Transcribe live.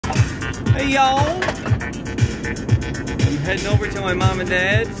Hey y'all! I'm heading over to my mom and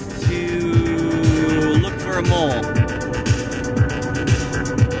dad's to look for a mole.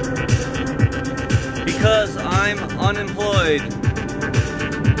 Because I'm unemployed.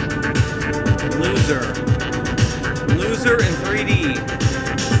 Loser. Loser in 3D.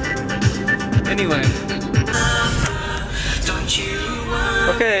 Anyway.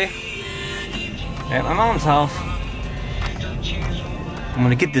 Okay. At my mom's house. I'm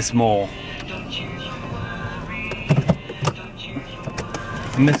gonna get this mole.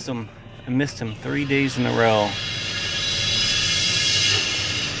 I missed him 3 days in a row.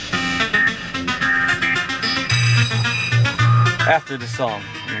 After the song,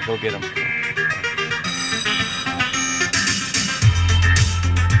 I'm gonna go get him.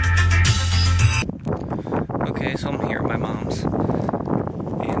 Okay, so I'm here at my mom's.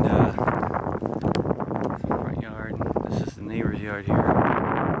 And front yard. This is the neighbor's yard here.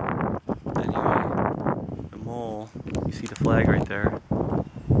 Anyway, the mole, you see the flag right there.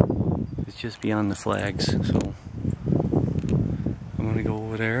 It's just beyond the flags, so I'm gonna go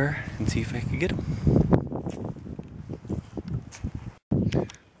over there and see if I can get him.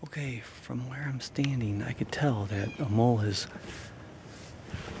 Okay, from where I'm standing, I could tell that a mole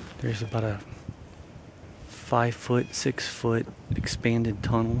there's about a 5 foot, 6 foot expanded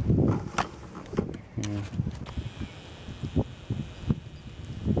tunnel. Yeah.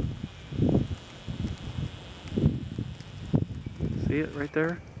 See it right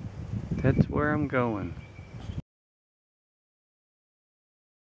there? That's where I'm going.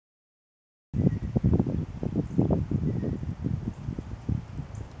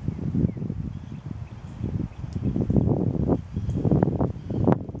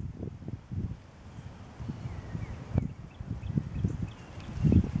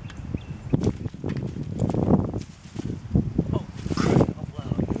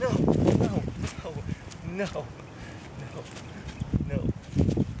 No, no, no.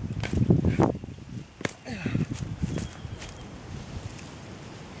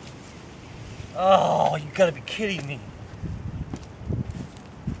 Oh, you gotta be kidding me.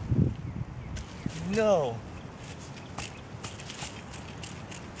 No.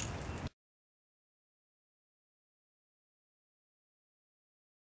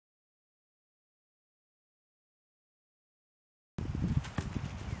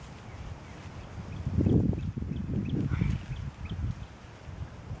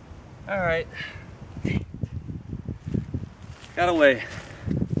 All right. Got away.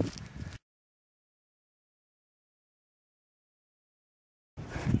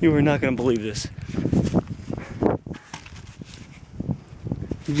 You are not going to believe this.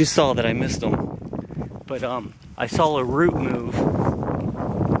 You just saw that I missed them. But I saw a root move.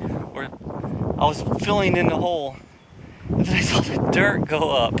 Or I was filling in the hole. And then I saw the dirt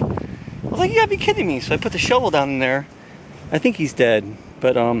go up. I was like, you gotta be kidding me. So I put the shovel down in there. I think he's dead.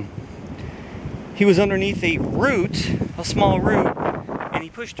 But he was underneath a root, a small root, and he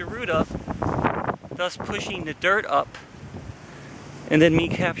pushed the root up, thus pushing the dirt up, and then me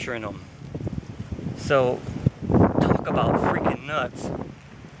capturing him. So, talk about freaking nuts.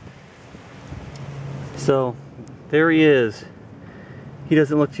 So, there he is. He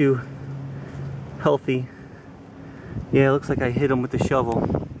doesn't look too healthy. Yeah, it looks like I hit him with the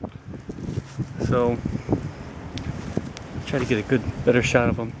shovel. So, let's try to get a better shot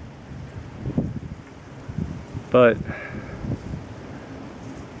of him. But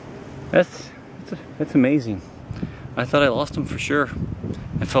that's amazing. I thought I lost him for sure.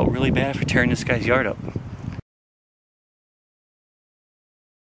 I felt really bad for tearing this guy's yard up.